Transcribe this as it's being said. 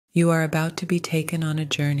You are about to be taken on a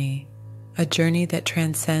journey that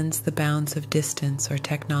transcends the bounds of distance or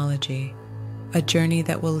technology, a journey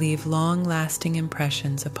that will leave long-lasting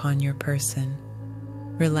impressions upon your person.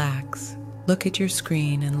 Relax, look at your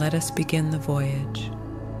screen, and let us begin the voyage.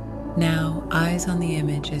 Now, eyes on the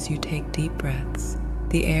image as you take deep breaths.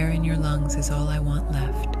 The air in your lungs is all I want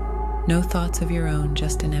left. No thoughts of your own,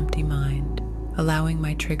 just an empty mind, allowing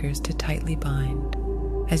my triggers to tightly bind.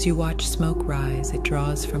 As you watch smoke rise, it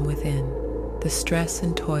draws from within the stress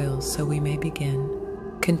and toils, so we may begin.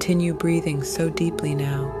 Continue breathing so deeply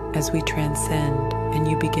now as we transcend and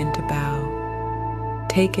you begin to bow.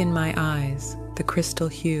 Take in my eyes, the crystal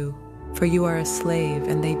hue, for you are a slave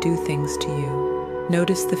and they do things to you.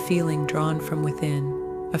 Notice the feeling drawn from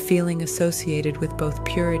within, a feeling associated with both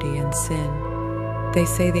purity and sin. They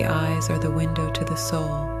say the eyes are the window to the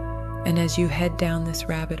soul, and as you head down this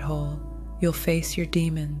rabbit hole, you'll face your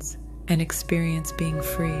demons and experience being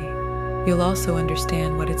free. You'll also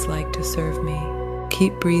understand what it's like to serve me.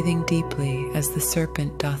 Keep breathing deeply as the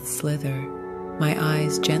serpent doth slither. My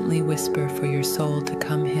eyes gently whisper for your soul to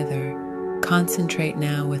come hither. Concentrate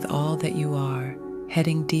now with all that you are,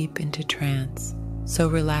 heading deep into trance, so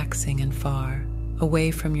relaxing and far, away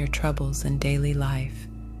from your troubles and daily life.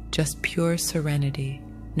 Just pure serenity,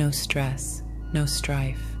 no stress, no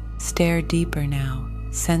strife. Stare deeper now.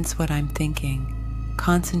 Sense what I'm thinking.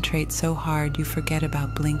 Concentrate so hard you forget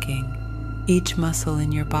about blinking. Each muscle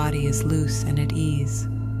in your body is loose and at ease,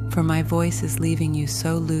 for my voice is leaving you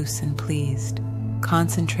so loose and pleased.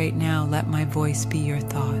 Concentrate now, let my voice be your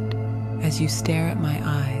thought, as you stare at my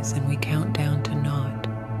eyes and we count down to naught.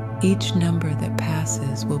 Each number that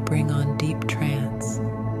passes will bring on deep trance,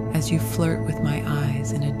 as you flirt with my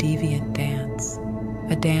eyes in a deviant dance,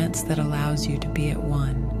 a dance that allows you to be at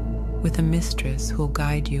one with a mistress who'll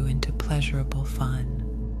guide you into pleasurable fun.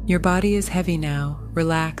 Your body is heavy now,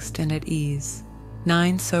 relaxed and at ease.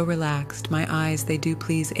 9 so relaxed, my eyes they do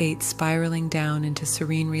please. 8 spiraling down into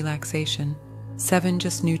serene relaxation. 7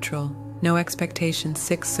 just neutral, no expectation.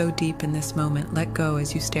 6 so deep in this moment, let go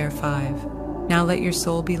as you stare. 5 now let your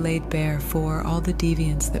soul be laid bare. 4 all the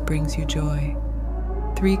deviance that brings you joy.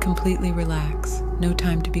 3 completely relax, no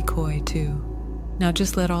time to be coy. 2 now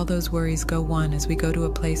just let all those worries go. 1 as we go to a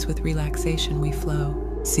place with relaxation we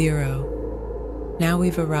flow. 0 now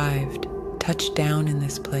we've arrived, touched down in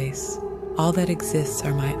this place. All that exists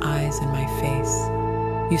are my eyes and my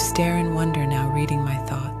face. You stare in wonder now, reading my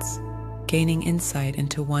thoughts, gaining insight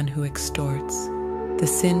into one who extorts the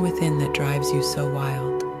sin within that drives you so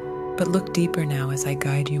wild. But look deeper now as I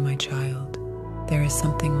guide you, my child. There is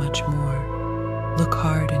something much more. Look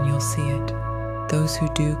hard and you'll see it. Those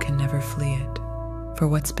who do can never flee it. For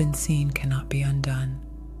what's been seen cannot be undone.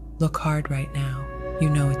 Look hard right now, you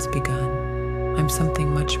know it's begun. I'm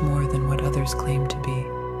something much more than what others claim to be.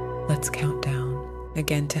 Let's count down,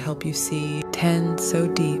 again to help you see. 10 so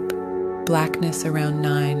deep, blackness around.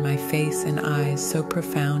 9 my face and eyes so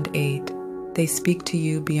profound. 8 they speak to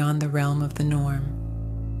you beyond the realm of the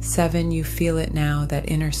norm. 7 you feel it now, that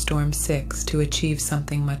inner storm. 6 to achieve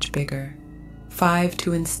something much bigger. 5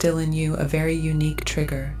 to instill in you a very unique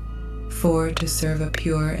trigger. 4 to serve a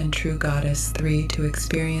pure and true goddess. 3 to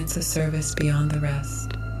experience a service beyond the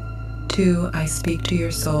rest. 2 I speak to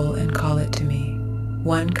your soul and call it to me.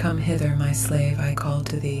 1 come hither, my slave, I call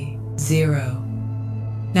to thee. 0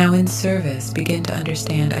 now in service begin to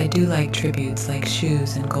understand I do like tributes, like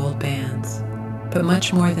shoes and gold bands. But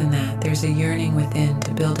much more than that, there's a yearning within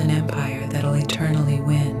to build an empire that'll eternally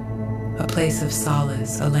win. A place of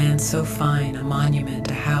solace, a land so fine, a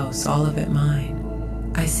monument, a house, all of it mine.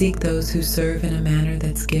 I seek those who serve in a manner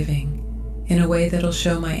that's giving, in a way that'll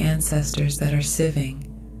show my ancestors that are sieving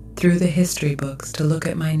through the history books to look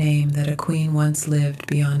at my name, that a queen once lived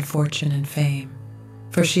beyond fortune and fame.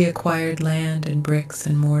 For she acquired land and bricks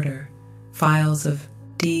and mortar, files of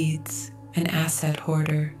deeds, an asset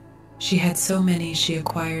hoarder. She had so many she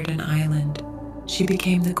acquired an island. She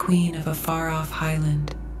became the queen of a far-off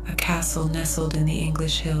highland, a castle nestled in the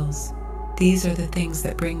English hills. These are the things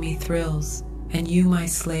that bring me thrills. And you, my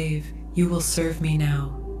slave, you will serve me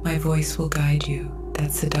now. My voice will guide you,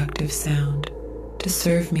 that seductive sound, to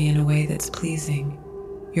serve me in a way that's pleasing.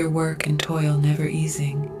 Your work and toil never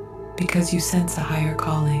easing, because you sense a higher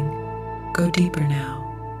calling. Go deeper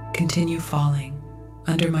now, continue falling,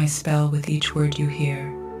 under my spell with each word you hear.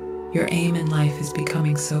 Your aim in life is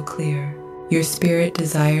becoming so clear. Your spirit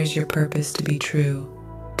desires your purpose to be true,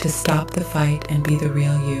 to stop the fight and be the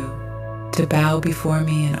real you. To bow before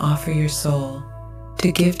me and offer your soul,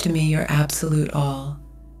 to give to me your absolute all,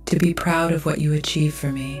 to be proud of what you achieve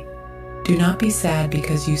for me. Do not be sad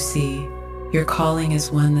because you see, your calling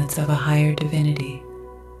is one that's of a higher divinity.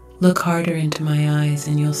 Look harder into my eyes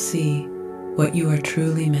and you'll see what you are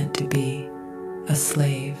truly meant to be, a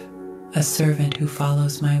slave, a servant who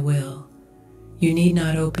follows my will. You need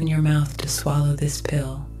not open your mouth to swallow this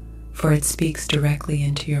pill, for it speaks directly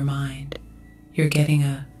into your mind. You're getting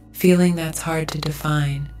a feeling that's hard to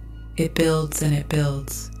define. It builds and it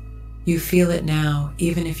builds. You feel it now,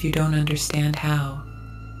 even if you don't understand how.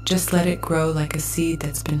 Just let it grow like a seed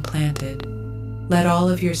that's been planted. Let all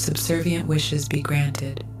of your subservient wishes be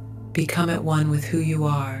granted. Become at one with who you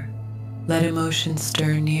are. Let emotions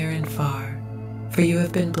stir near and far, for you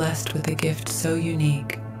have been blessed with a gift so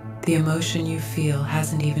unique. The emotion you feel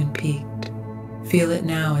hasn't even peaked. Feel it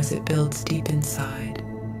now as it builds deep inside.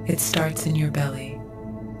 It starts in your belly,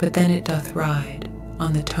 but then it doth ride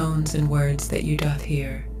on the tones and words that you doth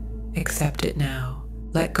hear. Accept it now.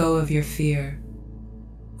 Let go of your fear.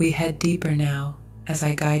 We head deeper now as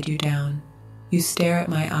I guide you down. You stare at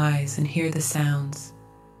my eyes and hear the sounds,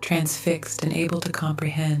 transfixed and able to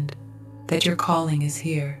comprehend that your calling is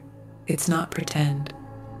here. It's not pretend.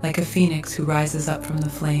 Like a phoenix who rises up from the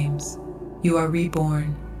flames, you are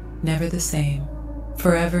reborn, never the same.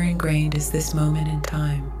 Forever ingrained is this moment in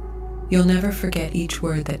time. You'll never forget each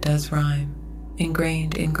word that does rhyme.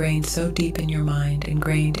 Ingrained so deep in your mind,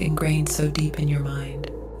 ingrained so deep in your mind.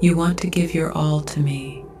 You want to give your all to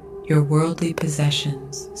me, your worldly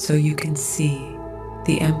possessions, so you can see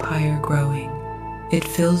the empire growing. It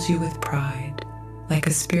fills you with pride, like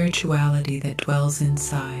a spirituality that dwells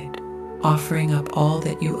inside, offering up all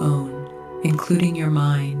that you own, including your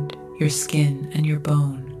mind, your skin, and your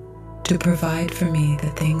bone, to provide for me the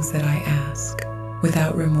things that I ask,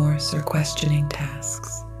 without remorse or questioning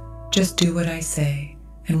tasks. Just do what I say,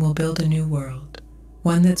 and we'll build a new world,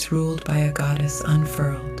 one that's ruled by a goddess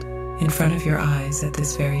unfurled, in front of your eyes at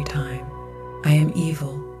this very time. I am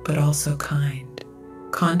evil, but also kind.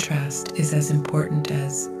 Contrast is as important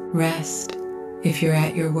as rest. If you're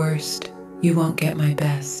at your worst, you won't get my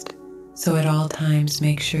best. So at all times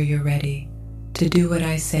make sure you're ready to do what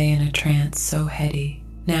I say in a trance so heady.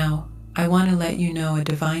 Now, I want to let you know a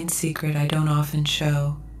divine secret I don't often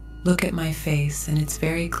show. Look at my face and it's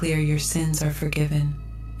very clear your sins are forgiven.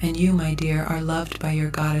 And you, my dear, are loved by your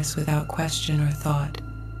goddess without question or thought.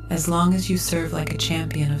 As long as you serve like a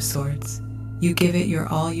champion of sorts, you give it your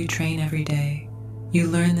all, you train every day. You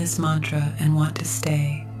learn this mantra and want to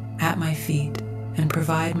stay at my feet and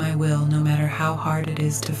provide my will no matter how hard it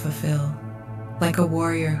is to fulfill. Like a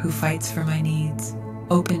warrior who fights for my needs,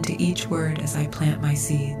 open to each word as I plant my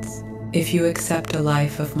seeds. If you accept a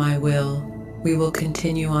life of my will, we will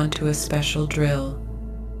continue on to a special drill.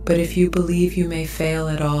 But if you believe you may fail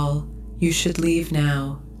at all, you should leave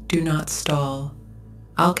now, do not stall.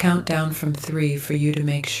 I'll count down from 3 for you to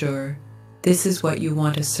make sure. This is what you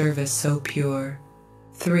want, a service so pure.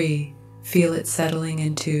 3. Feel it settling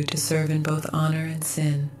in. 2. To serve in both honor and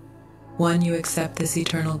sin. 1. You accept this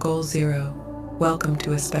eternal goal. 0. Welcome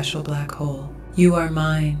to a special black hole. You are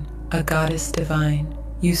mine, a goddess divine.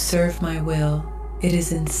 You serve my will. It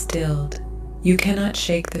is instilled. You cannot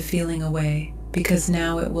shake the feeling away, because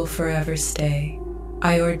now it will forever stay.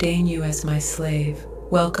 I ordain you as my slave.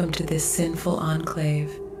 Welcome to this sinful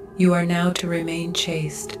enclave. You are now to remain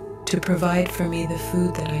chaste, to provide for me the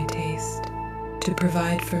food that I taste, to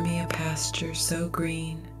provide for me a pasture so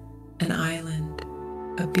green, an island,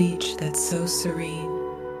 a beach that's so serene.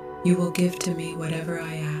 You will give to me whatever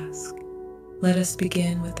I ask. Let us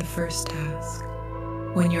begin with the first task.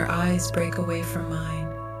 When your eyes break away from mine,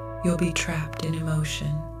 you'll be trapped in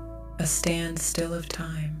emotion, a standstill of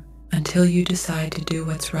time, until you decide to do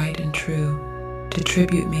what's right and true, to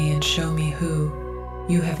tribute me and show me who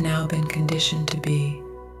you have now been conditioned to be.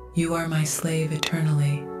 You are my slave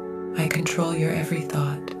eternally. I control your every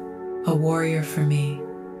thought. A warrior for me,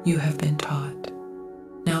 you have been taught.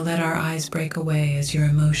 Now let our eyes break away as your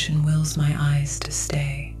emotion wills my eyes to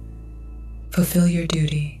stay. Fulfill your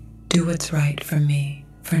duty, do what's right for me.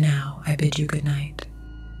 For now, I bid you good night.